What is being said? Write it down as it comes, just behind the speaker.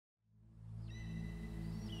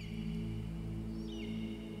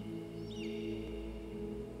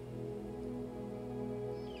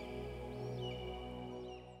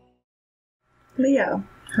Leo,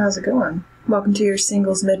 how's it going? Welcome to your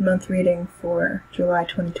singles mid-month reading for July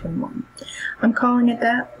 2021. I'm calling it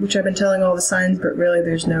that, which I've been telling all the signs, but really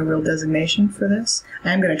there's no real designation for this.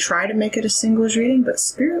 I am going to try to make it a singles reading, but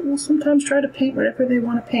Spirit will sometimes try to paint whatever they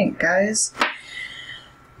want to paint, guys.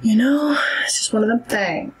 You know, it's just one of them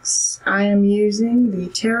things. I am using the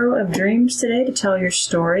Tarot of Dreams today to tell your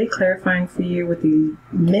story, clarifying for you with the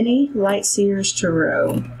Mini Lightseers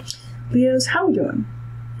Tarot. Leos, how are we doing?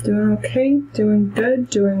 Doing okay? Doing good?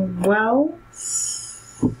 Doing well?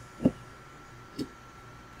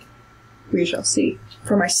 We shall see.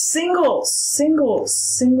 For my single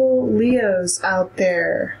Leos out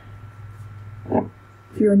there.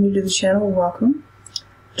 If you are new to the channel, welcome.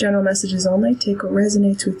 General messages only. Take what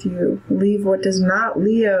resonates with you. Leave what does not.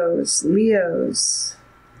 Leo.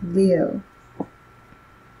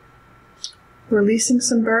 Releasing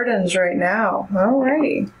some burdens right now.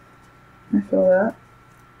 Alrighty. I feel that.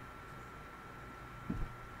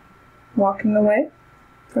 Walking away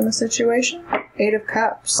from a situation. 8 of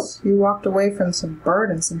Cups. You walked away from some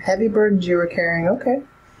burdens, some heavy burdens you were carrying. Okay.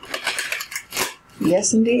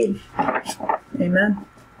 Yes, indeed. Amen.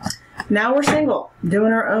 Now we're single,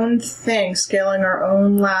 doing our own thing, scaling our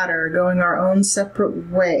own ladder, going our own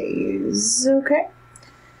separate ways. Okay?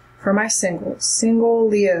 For my single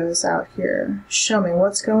Leos out here, show me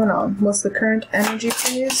what's going on. What's the current energy,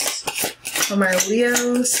 please? For my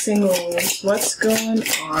Leo singles, what's going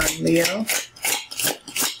on, Leo?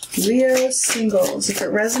 Leo singles. If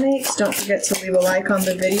it resonates, don't forget to leave a like on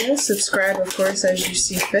the video. Subscribe, of course, as you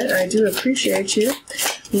see fit. I do appreciate you.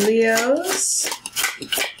 Leos.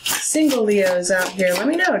 Single Leos out here, let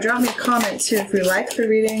me know. Drop me a comment too if you like the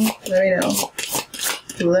reading. Let me know.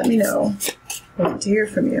 Let me know. I want to hear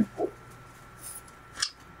from you.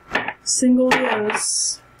 Single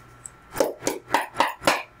Leos.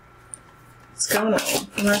 What's going on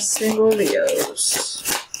for my single Leos?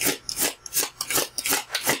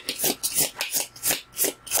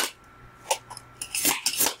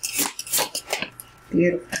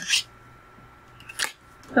 Beautiful.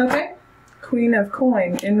 Okay. Queen of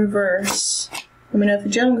Coin in reverse. Let me know if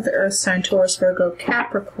you're dealing with the Earth sign, Taurus, Virgo,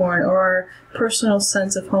 Capricorn, or our personal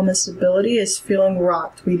sense of home and stability is feeling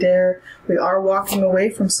rocked. We are walking away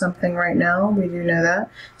from something right now. We do know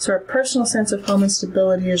that. So our personal sense of home and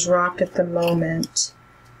stability is rocked at the moment.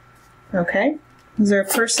 Okay? Is there a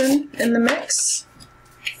person in the mix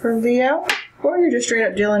for Leo? Or you're just straight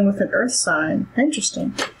up dealing with an Earth sign?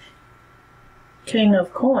 Interesting. King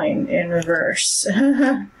of Coin in reverse.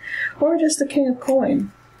 Or just the King of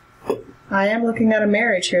Coin. I am looking at a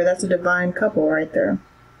marriage here. That's a divine couple right there.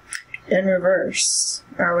 In reverse.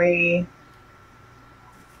 Are we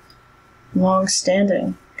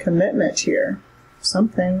long-standing commitment here?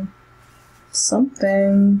 Something.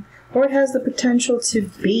 Or it has the potential to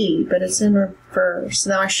be, but it's in reverse.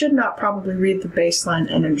 Now, I should not probably read the baseline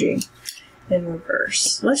energy in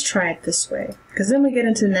reverse. Let's try it this way, because then we get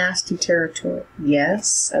into nasty territory.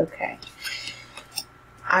 Yes? Okay.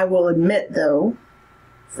 I will admit, though,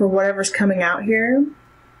 for whatever's coming out here,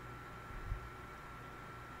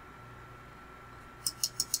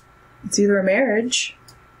 it's either a marriage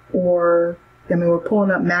or, I mean, we're pulling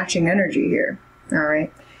up matching energy here, all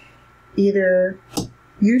right? Either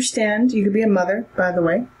you could be a mother, by the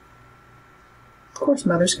way. Of course,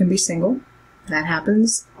 mothers can be single. That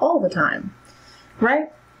happens all the time, right?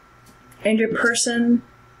 And your person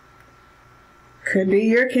could be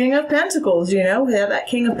your King of Pentacles, you know. Yeah, that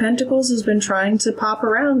King of Pentacles has been trying to pop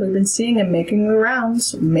around. We've been seeing him making the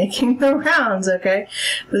rounds, okay?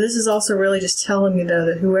 But this is also really just telling me, though,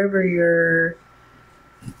 that whoever you're...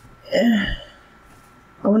 I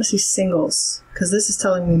want to see singles, because this is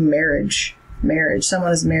telling me marriage.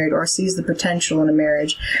 Someone is married or sees the potential in a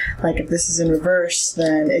marriage. Like, if this is in reverse,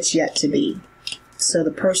 then it's yet to be. So the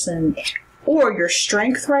person, or your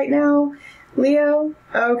strength right now, Leo,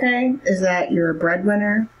 okay, is that you're a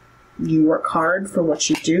breadwinner, you work hard for what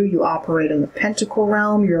you do, you operate in the pentacle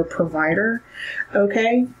realm, you're a provider,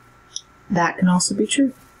 okay? That can also be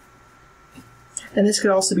true. And this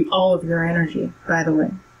could also be all of your energy, by the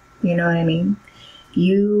way. You know what I mean?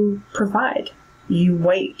 You provide, you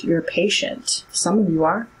wait, you're patient. Some of you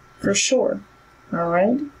are, for sure, all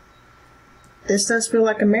right? This does feel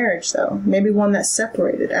like a marriage, though. Maybe one that's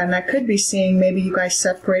separated. And I could be seeing maybe you guys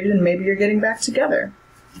separated and maybe you're getting back together.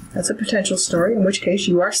 That's a potential story, in which case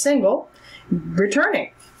you are single,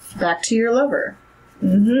 returning back to your lover.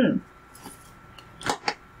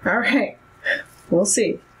 All right. We'll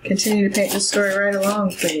see. Continue to paint the story right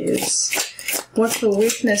along, please. What's the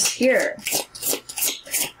weakness here?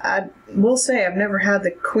 I will say I've never had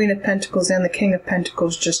the Queen of Pentacles and the King of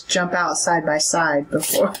Pentacles just jump out side by side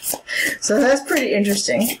before. So that's pretty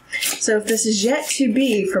interesting. So if this is yet to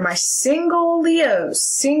be for my single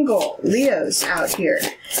Leos out here,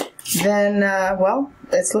 then, well,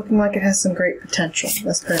 it's looking like it has some great potential.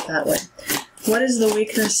 Let's put it that way. What is the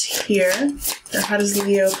weakness here? Or how does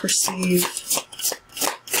Leo perceive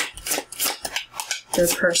their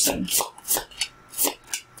person?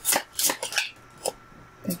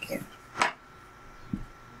 Thank you.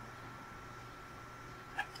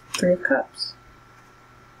 Three of Cups.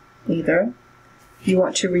 Either you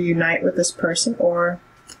want to reunite with this person or,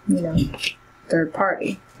 you know, third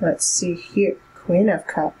party. Let's see here. Queen of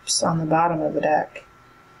Cups on the bottom of the deck.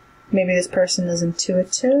 Maybe this person is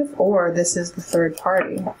intuitive or this is the third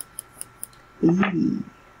party. Eee.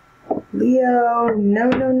 Leo, no,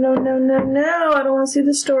 no, no, no, no, no. I don't want to see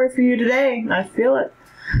the story for you today. I feel it.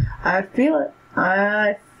 I feel it.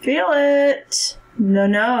 I feel it. No,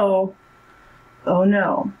 no. Oh,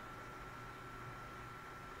 no.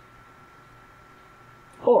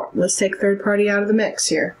 Or let's take third party out of the mix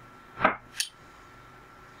here.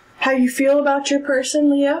 How you feel about your person,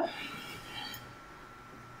 Leo?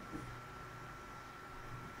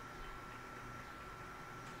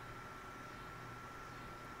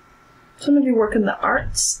 Some of you work in the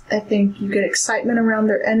arts. I think you get excitement around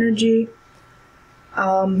their energy.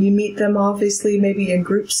 You meet them obviously maybe in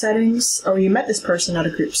group settings, or you met this person at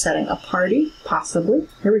a group setting, a party, possibly.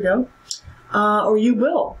 Here we go. Or you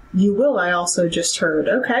will. You will, I also just heard.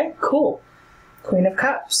 Okay, cool. Queen of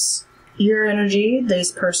Cups. Your energy,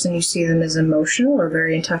 this person, you see them as emotional or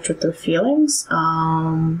very in touch with their feelings.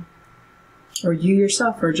 Or you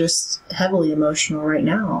yourself are just heavily emotional right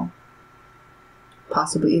now.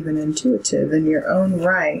 Possibly even intuitive in your own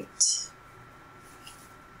right.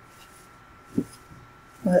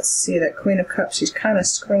 Let's see, that Queen of Cups, she's kind of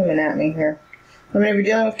screaming at me here. I mean, if you're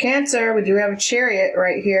dealing with Cancer, we do have a Chariot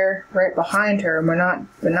right here, right behind her, and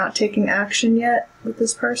we're not taking action yet with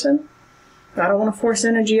this person. I don't want to force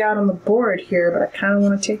energy out on the board here, but I kind of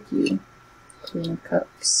want to take you. Queen of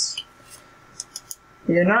Cups.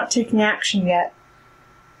 You're not taking action yet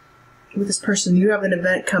with this person. You have an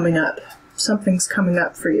event coming up. Something's coming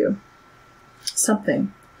up for you.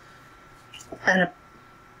 Something. And a...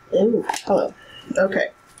 Ooh, hello. Okay.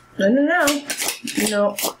 No, no, no.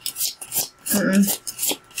 No.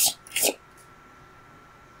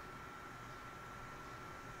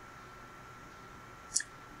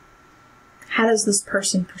 How does this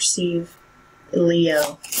person perceive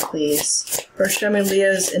Leo, please? First, show me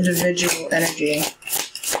Leo's individual energy.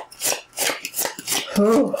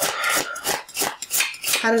 Oh.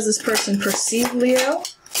 How does this person perceive Leo?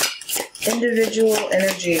 Individual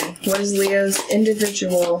energy. What is Leo's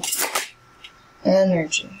individual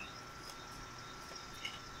energy?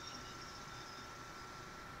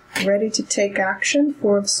 Ready to take action.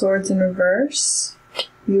 Four of Swords in reverse.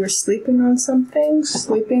 You were sleeping on something,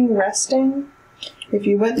 sleeping, resting. If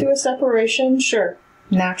you went through a separation, sure,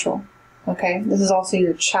 natural. Okay, this is also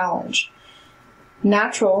your challenge.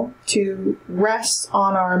 Natural to rest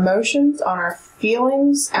on our emotions, on our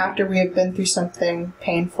feelings after we have been through something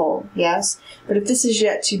painful, yes? But if this is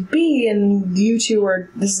yet to be, and you two are,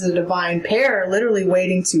 this is a divine pair literally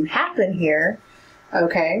waiting to happen here,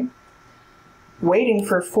 okay? Waiting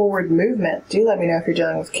for forward movement. Do let me know if you're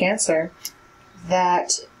dealing with Cancer.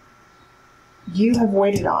 That you have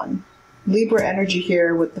waited on. Libra energy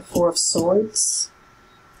here with the Four of Swords.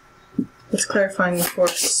 Let's clarifying the Four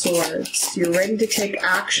of Swords. You're ready to take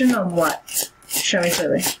action on what? Show me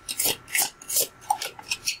clearly.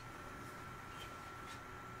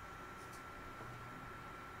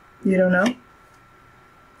 You don't know?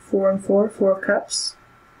 4 and 4, Four of Cups.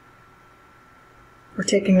 Or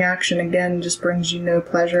taking action again just brings you no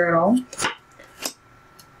pleasure at all.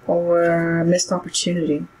 Or a missed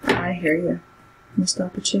opportunity. I hear you. Missed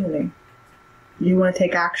opportunity. You want to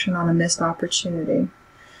take action on a missed opportunity.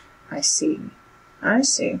 I see. I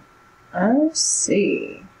see. I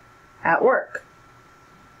see. At work.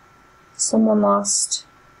 Someone lost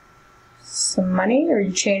some money, or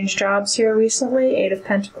you changed jobs here recently. 8 of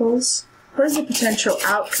Pentacles. What is the potential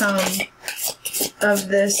outcome of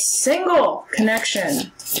this single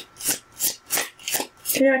connection?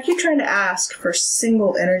 You know, I keep trying to ask for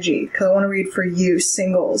single energy because I want to read for you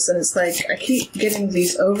singles, and it's like I keep getting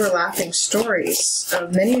these overlapping stories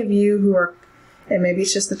of many of you who are, and maybe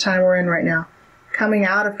it's just the time we're in right now, coming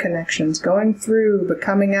out of connections, going through, but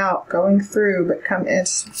coming out, going through, but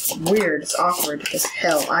it's weird, it's awkward as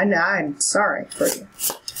hell. I'm sorry for you.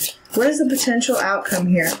 What is the potential outcome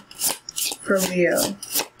here for Leo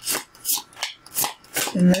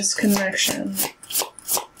in this connection?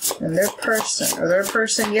 and their person, or their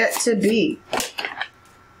person yet to be.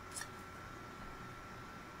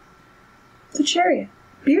 The Chariot.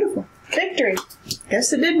 Beautiful. Victory.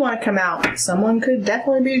 Guess it did want to come out. Someone could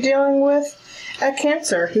definitely be dealing with a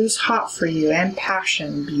Cancer who's hot for you, and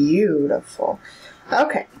passion. Beautiful.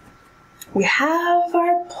 Okay. We have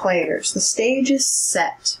our players. The stage is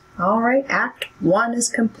set. Alright, Act 1 is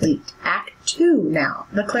complete. Act 2 now.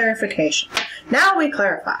 The clarification. Now we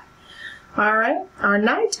clarify. Alright, our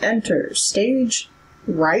knight enters. Stage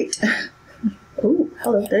right. Ooh,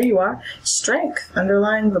 hello, there you are. Strength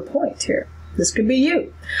underlying the point here. This could be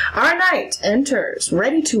you. Our knight enters,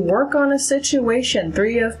 ready to work on a situation.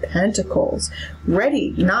 3 of Pentacles.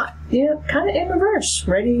 Ready, not, kind of in reverse.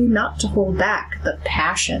 Ready not to hold back the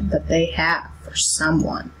passion that they have for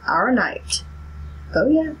someone. Our knight. Oh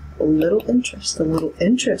yeah, a little interest. A little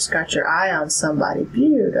interest got your eye on somebody.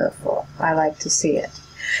 Beautiful. I like to see it.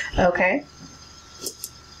 Okay.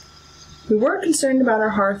 We were concerned about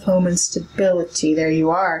our hearth, home, and stability. There you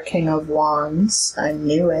are, King of Wands. I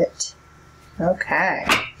knew it. Okay.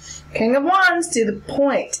 King of Wands to the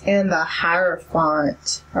point and the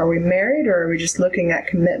Hierophant. Are we married, or are we just looking at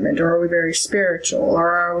commitment, or are we very spiritual,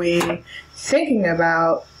 or are we thinking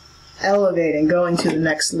about elevating, going to the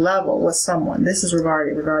next level with someone? This is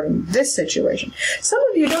regarding this situation. Some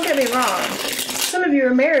of you, don't get me wrong, some of you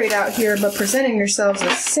are married out here, but presenting yourselves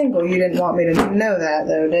as single. You didn't want me to know that,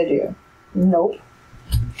 though, did you? Nope.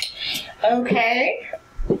 Okay.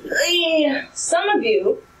 Some of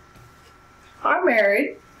you are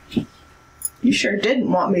married. You sure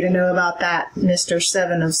didn't want me to know about that Mr.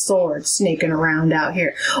 7 of Swords sneaking around out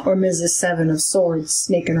here, or Mrs. 7 of Swords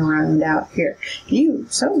sneaking around out here.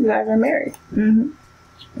 Some of you guys are married. And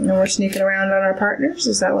we're sneaking around on our partners.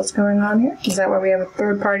 Is that what's going on here? Is that why we have a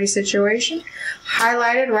third-party situation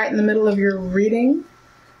highlighted right in the middle of your reading,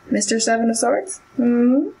 Mr. 7 of Swords?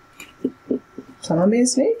 Someone being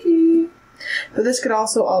sneaky. But this could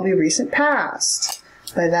also all be recent past.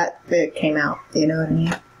 By that, it came out. You know what I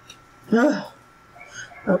mean? Ugh.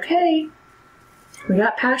 Okay. We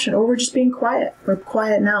got passion. Or we're just being quiet. We're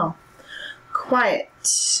quiet now.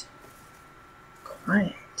 Quiet.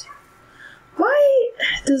 Quiet. Why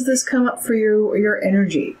does this come up for your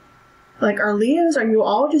energy? Like, are Leos, are you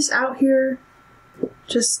all just out here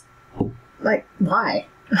just, like, why?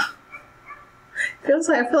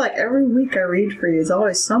 I feel like every week I read for you, it's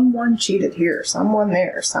always someone cheated here, someone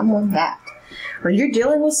there, someone that. Or you're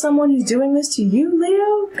dealing with someone who's doing this to you,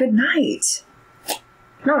 Leo? Good night.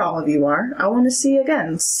 Not all of you are. I want to see,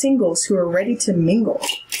 again, singles who are ready to mingle.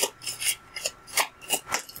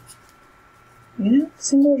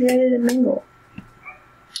 Singles ready to mingle.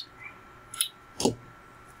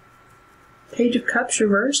 Page of Cups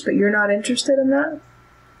reversed, but you're not interested in that?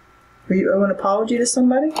 Or you owe an apology to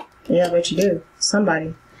somebody? Yeah, I bet you do.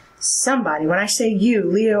 Somebody. When I say you,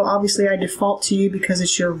 Leo, obviously I default to you because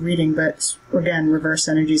it's your reading, but again, reverse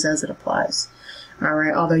energies as it applies.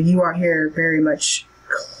 Alright, although you are here very much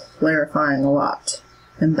clarifying a lot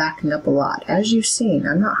and backing up a lot. As you've seen,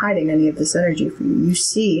 I'm not hiding any of this energy for you. You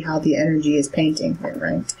see how the energy is painting here,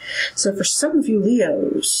 right? So for some of you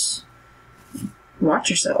Leos,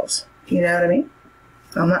 watch yourselves. You know what I mean?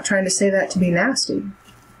 I'm not trying to say that to be nasty.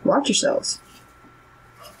 Watch yourselves.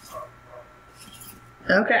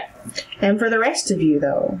 Okay. And for the rest of you,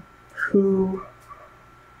 though, who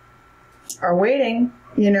are waiting,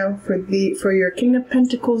 for your King of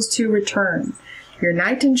Pentacles to return, your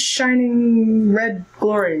knight in shining red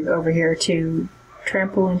glory over here to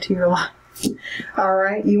trample into your life. All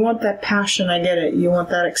right? You want that passion, I get it. You want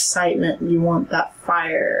that excitement. You want that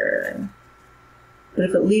fire. But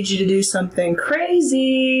if it leads you to do something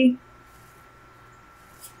crazy,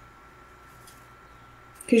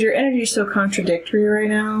 because your energy is so contradictory right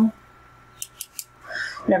now.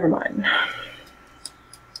 Never mind.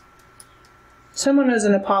 Someone owes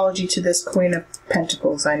an apology to this Queen of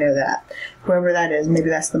Pentacles. I know that. Whoever that is. Maybe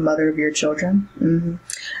that's the mother of your children.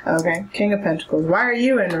 Okay. King of Pentacles. Why are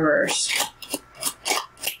you in reverse?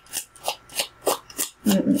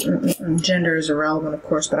 Gender is irrelevant, of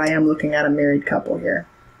course, but I am looking at a married couple here.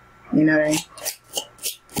 You know what I mean?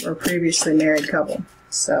 Or a previously married couple.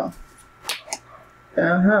 So...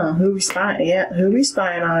 Who we spying? Yeah, who we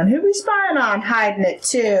spying on? Who we spying on? Hiding it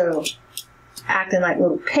too. Acting like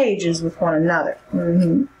little pages with one another.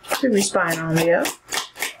 Who we spying on, Leo?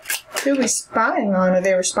 Who we spying on? Or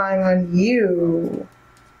they were spying on you?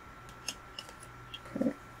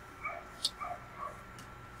 Okay.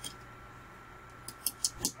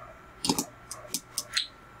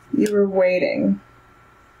 You were waiting.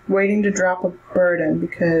 waiting to drop a burden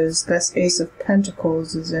because this Ace of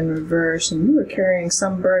Pentacles is in reverse and you were carrying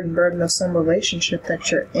some burden of some relationship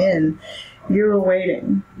that you're in. You were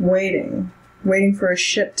waiting for a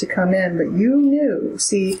ship to come in, but you knew.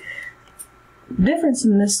 See, the difference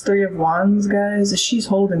in this Three of Wands, guys, is she's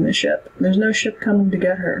holding the ship. There's no ship coming to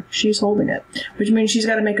get her. She's holding it, which means she's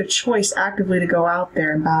got to make a choice actively to go out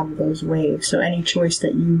there and battle those waves. So any choice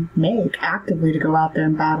that you make actively to go out there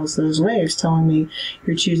and battle those waves, telling me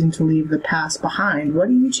you're choosing to leave the past behind. What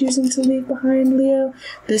are you choosing to leave behind, Leo?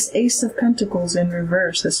 This Ace of Pentacles in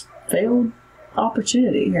reverse, this failed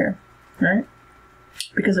opportunity here, right?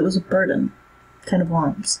 Because it was a burden. 10 of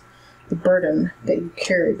Wands. The burden that you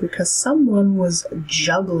carried because someone was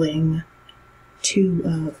juggling 2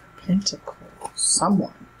 of Pentacles.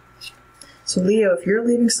 Someone. So Leo, if you're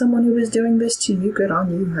leaving someone who is doing this to you, good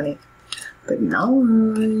on you, honey. Good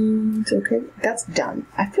night. Okay, that's done.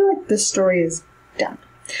 I feel like this story is done.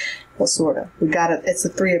 Well, sort of. We got it. It's the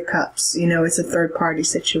 3 of Cups. You know, it's a third party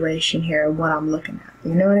situation here, what I'm looking at.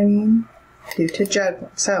 You know what I mean? Due to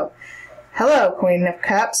juggling. So, hello, Queen of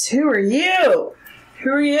Cups. Who are you? Who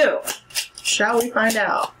are you? Shall we find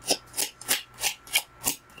out?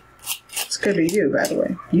 This could be you, by the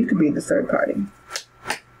way. You could be the third party.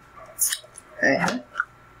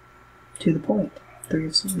 To the point. 3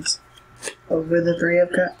 of Swords. Over the 3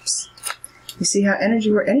 of Cups. You see how energy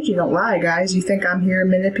don't lie, guys. You think I'm here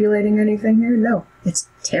manipulating anything here? No. It's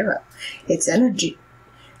tarot. It's energy.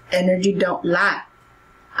 Energy don't lie.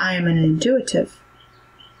 I am an intuitive.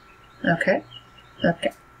 Okay?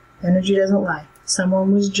 Okay. Energy doesn't lie.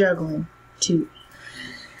 Someone was juggling 2.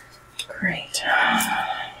 Great.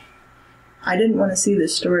 I didn't want to see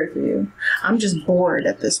this story for you. I'm just bored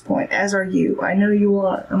at this point, as are you. I know you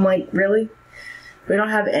are. I'm like, really? We don't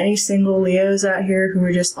have any single Leos out here who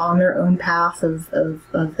are just on their own path of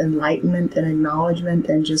enlightenment and acknowledgement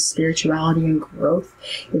and just spirituality and growth.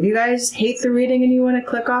 If you guys hate the reading and you want to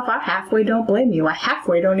click off, I halfway don't blame you. I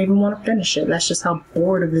halfway don't even want to finish it. That's just how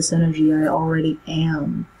bored of this energy I already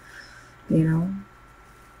am. You know?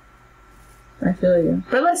 I feel you.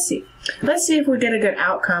 But let's see. Let's see if we get a good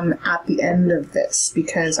outcome at the end of this,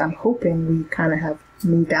 because I'm hoping we kind of have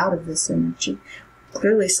moved out of this energy.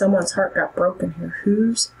 Clearly someone's heart got broken here.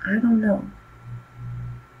 Whose? I don't know.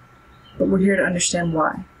 But we're here to understand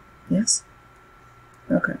why. Yes?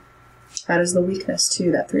 Okay. That is the weakness too,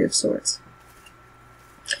 that 3 of Swords.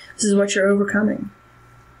 This is what you're overcoming.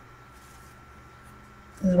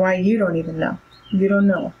 This is why you don't even know. You don't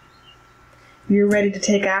know. You're ready to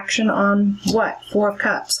take action on what? 4 of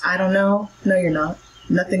Cups. I don't know. No, you're not.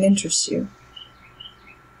 Nothing interests you.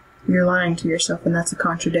 You're lying to yourself, and that's a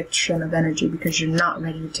contradiction of energy because you're not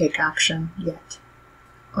ready to take action yet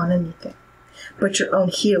on anything. But your own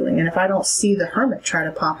healing, and if I don't see the Hermit try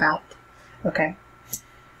to pop out, okay,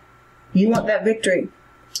 you want that victory.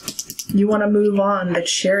 You want to move on. The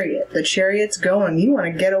Chariot. The Chariot's going. You want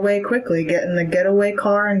to get away quickly. Get in the getaway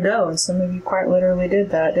car and go. And some of you quite literally did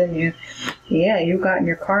that, didn't you? Yeah, you got in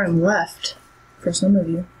your car and left. For some of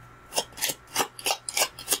you.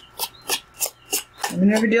 I'm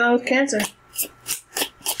never dealing with Cancer.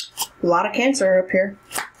 A lot of Cancer up here.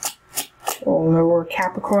 Or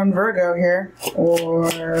Capricorn Virgo here.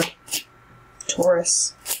 Or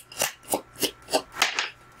Taurus.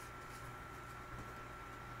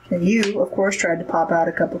 And you, of course, tried to pop out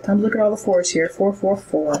a couple times. Look at all the 4s here. 4, 4,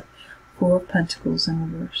 4. 4 of Pentacles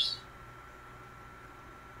in reverse.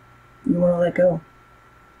 You want to let go.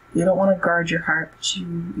 You don't want to guard your heart, but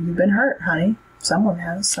you've been hurt, honey. Someone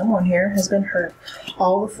has. Someone here has been hurt.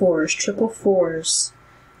 All the 4s. Triple 4s.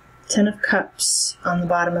 10 of Cups on the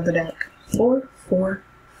bottom of the deck. 4, 4,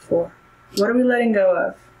 4. What are we letting go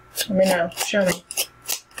of? Let me know. Show me.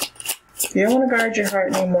 You don't want to guard your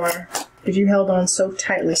heart anymore. Because you held on so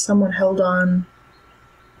tightly. Someone held on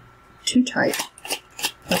too tight.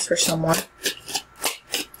 That's for someone.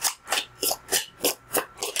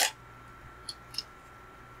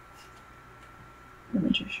 The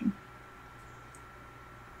Magician.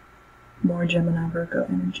 More Gemini Virgo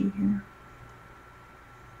energy here.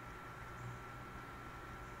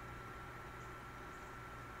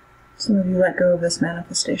 Some of you let go of this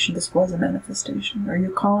manifestation. This was a manifestation. Or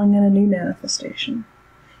you're calling in a new manifestation.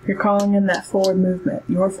 You're calling in that forward movement,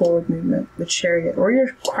 your forward movement, the Chariot, or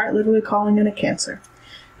you're quite literally calling in a Cancer.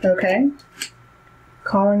 Okay?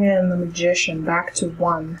 Calling in the Magician, back to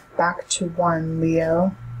 1. Back to 1,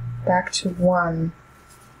 Leo. Back to 1.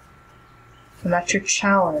 And that's your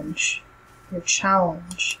challenge. Your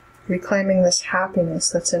challenge. Reclaiming this happiness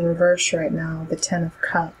that's in reverse right now, the 10 of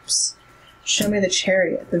Cups. Show me the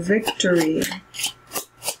Chariot, the victory,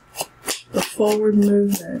 the forward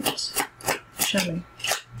movement. Show me.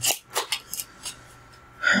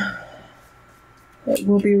 It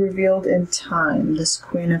will be revealed in time, this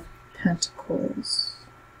Queen of Pentacles.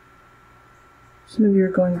 Some of you are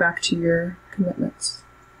going back to your commitments.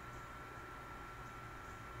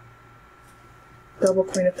 Double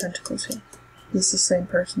Queen of Pentacles here. This is the same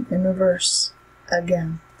person in reverse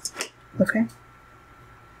again. Okay?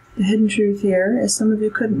 The hidden truth here is some of you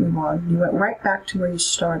couldn't move on. You went right back to where you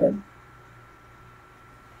started.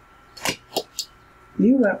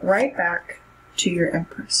 You went right back to your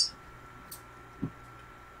Empress.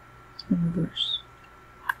 In reverse.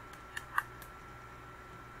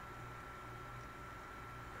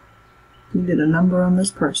 You did a number on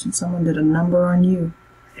this person. Someone did a number on you.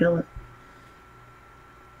 Feel it.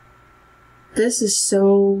 This is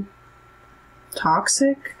so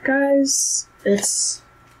toxic, guys. This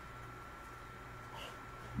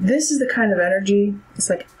is the kind of energy, it's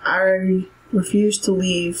like, I refuse to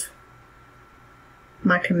leave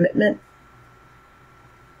my commitment.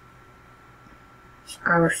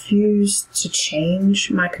 I refuse to change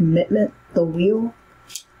my commitment, the wheel.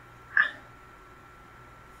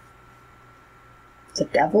 The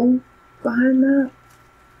devil behind that?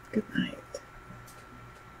 Good night.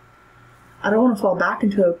 I don't want to fall back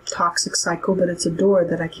into a toxic cycle, but it's a door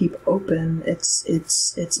that I keep open.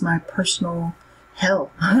 It's my personal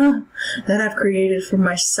hell that I've created for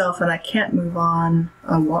myself, and I can't move on.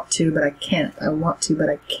 I want to, but I can't. I want to, but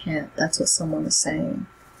I can't. That's what someone is saying.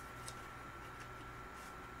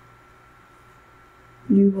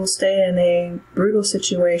 You will stay in a brutal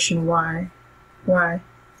situation. Why? Why?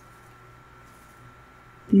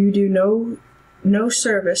 You do no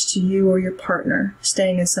service to you or your partner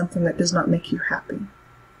staying in something that does not make you happy.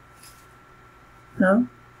 No?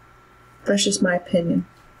 That's just my opinion.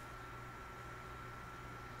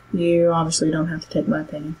 You obviously don't have to take my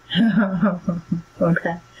opinion.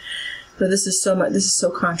 Okay. But this is so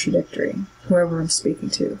contradictory, whoever I'm speaking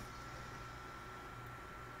to.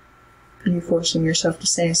 You forcing yourself to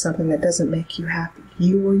say something that doesn't make you happy.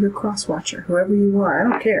 You or your cross watcher, whoever you are, I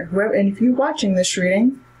don't care. Whoever, and if you're watching this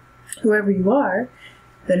reading, whoever you are,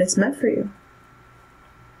 then it's meant for you.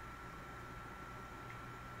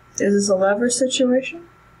 Is this a lover situation?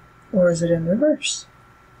 Or is it in reverse?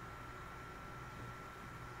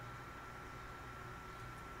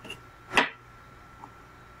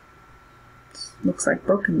 Looks like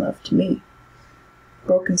broken love to me.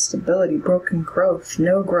 Broken stability, broken growth,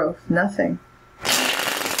 no growth, nothing.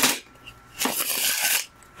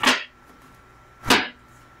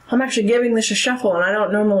 I'm actually giving this a shuffle, and I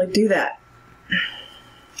don't normally do that.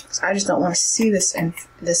 I just don't want to see this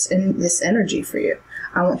energy for you.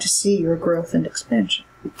 I want to see your growth and expansion.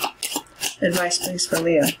 Advice, please, for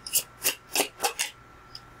Leo.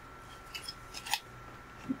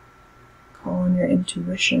 Call on your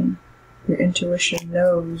intuition. Your intuition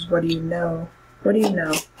knows. What do you know? What do you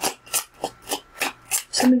know?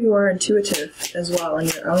 Some of you are intuitive as well in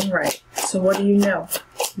your own right. So what do you know?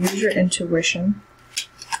 Use your intuition.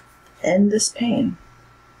 End this pain.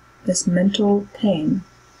 This mental pain.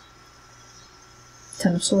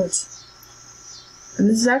 Ten of Swords. And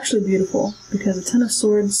this is actually beautiful because the Ten of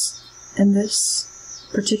Swords in this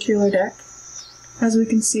particular deck, as we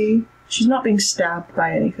can see, she's not being stabbed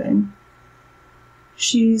by anything.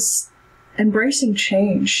 She's embracing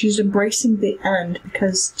change. She's embracing the end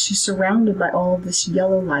because she's surrounded by all of this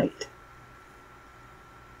yellow light.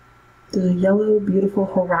 There's a yellow, beautiful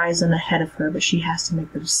horizon ahead of her, but she has to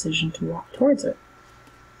make the decision to walk towards it.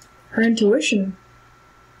 Her intuition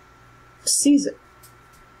sees it.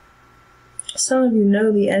 Some of you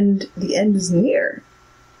know the end is near.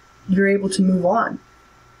 You're able to move on.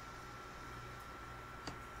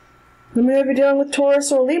 When we be dealing with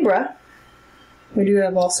Taurus or Libra, we do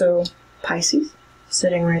have also Pisces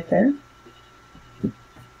sitting right there.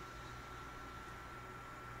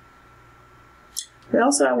 We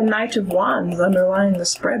also have a Knight of Wands underlying the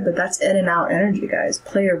spread, but that's in and out energy, guys.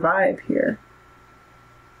 Play your vibe here.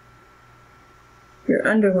 You're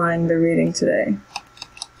underlying the reading today.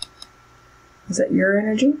 Is that your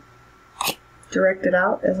energy? Directed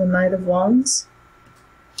out as a Knight of Wands.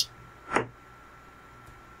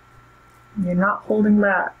 You're not holding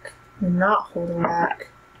back. You're not holding back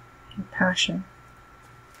your passion.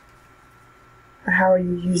 But how are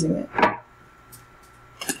you using it?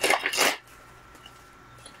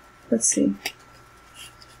 Let's see.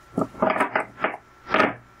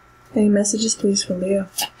 Any messages, please, for Leo?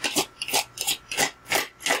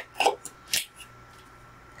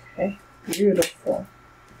 Okay, beautiful.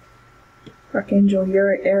 Archangel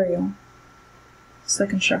Ariel.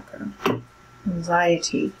 Second chakra.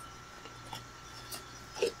 Anxiety.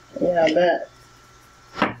 Yeah, I bet.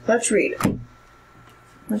 Let's read.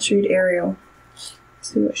 Let's read Ariel.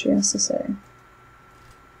 See what she has to say.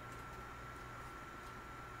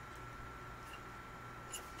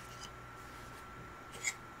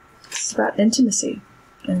 It's about intimacy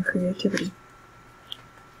and creativity.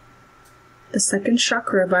 The second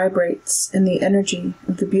chakra vibrates in the energy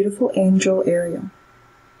of the beautiful angel Ariel.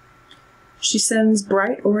 She sends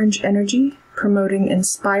bright orange energy, promoting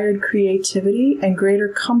inspired creativity and greater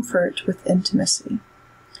comfort with intimacy.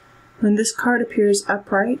 When this card appears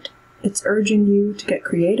upright, it's urging you to get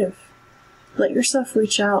creative. Let yourself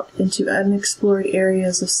reach out into unexplored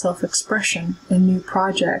areas of self-expression and new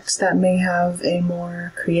projects that may have a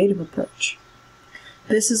more creative approach.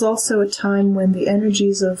 This is also a time when the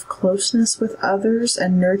energies of closeness with others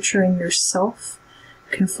and nurturing yourself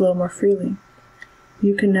can flow more freely.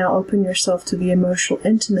 You can now open yourself to the emotional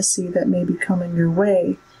intimacy that may be coming your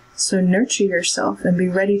way, so nurture yourself and be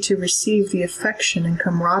ready to receive the affection and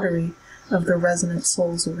camaraderie of the resonant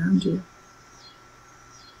souls around you.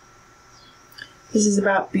 This is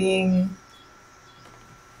about being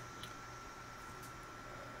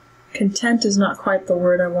content is not quite the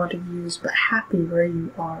word I want to use, but happy where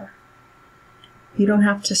you are. You don't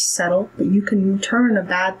have to settle, but you can turn a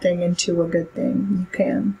bad thing into a good thing. You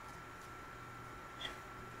can.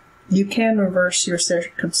 You can reverse your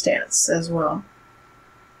circumstance as well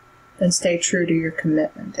and stay true to your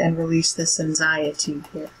commitment and release this anxiety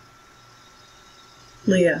here.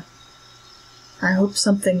 Leah, I hope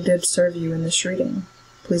something did serve you in this reading.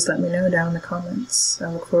 Please let me know down in the comments.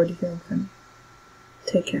 I look forward to hearing from you.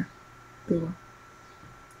 Take care. Be well.